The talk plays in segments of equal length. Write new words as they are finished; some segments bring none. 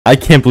I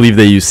can't believe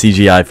they use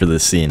CGI for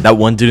this scene. That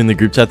one dude in the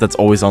group chat that's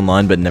always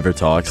online but never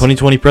talks.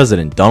 2020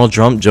 president, Donald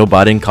Trump, Joe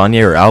Biden,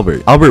 Kanye, or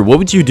Albert? Albert, what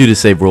would you do to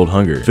save world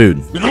hunger?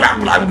 Food.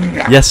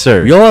 Yes,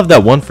 sir. We all have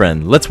that one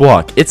friend. Let's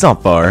walk. It's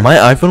not far. My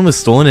iPhone was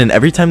stolen and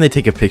every time they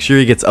take a picture,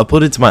 it gets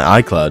uploaded to my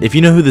iCloud. If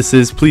you know who this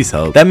is, please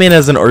help. That man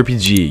has an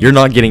RPG. You're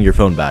not getting your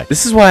phone back.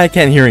 This is why I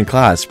can't hear in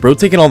class. Bro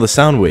taking all the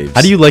sound waves.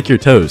 How do you like your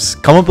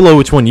toast? Comment below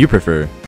which one you prefer.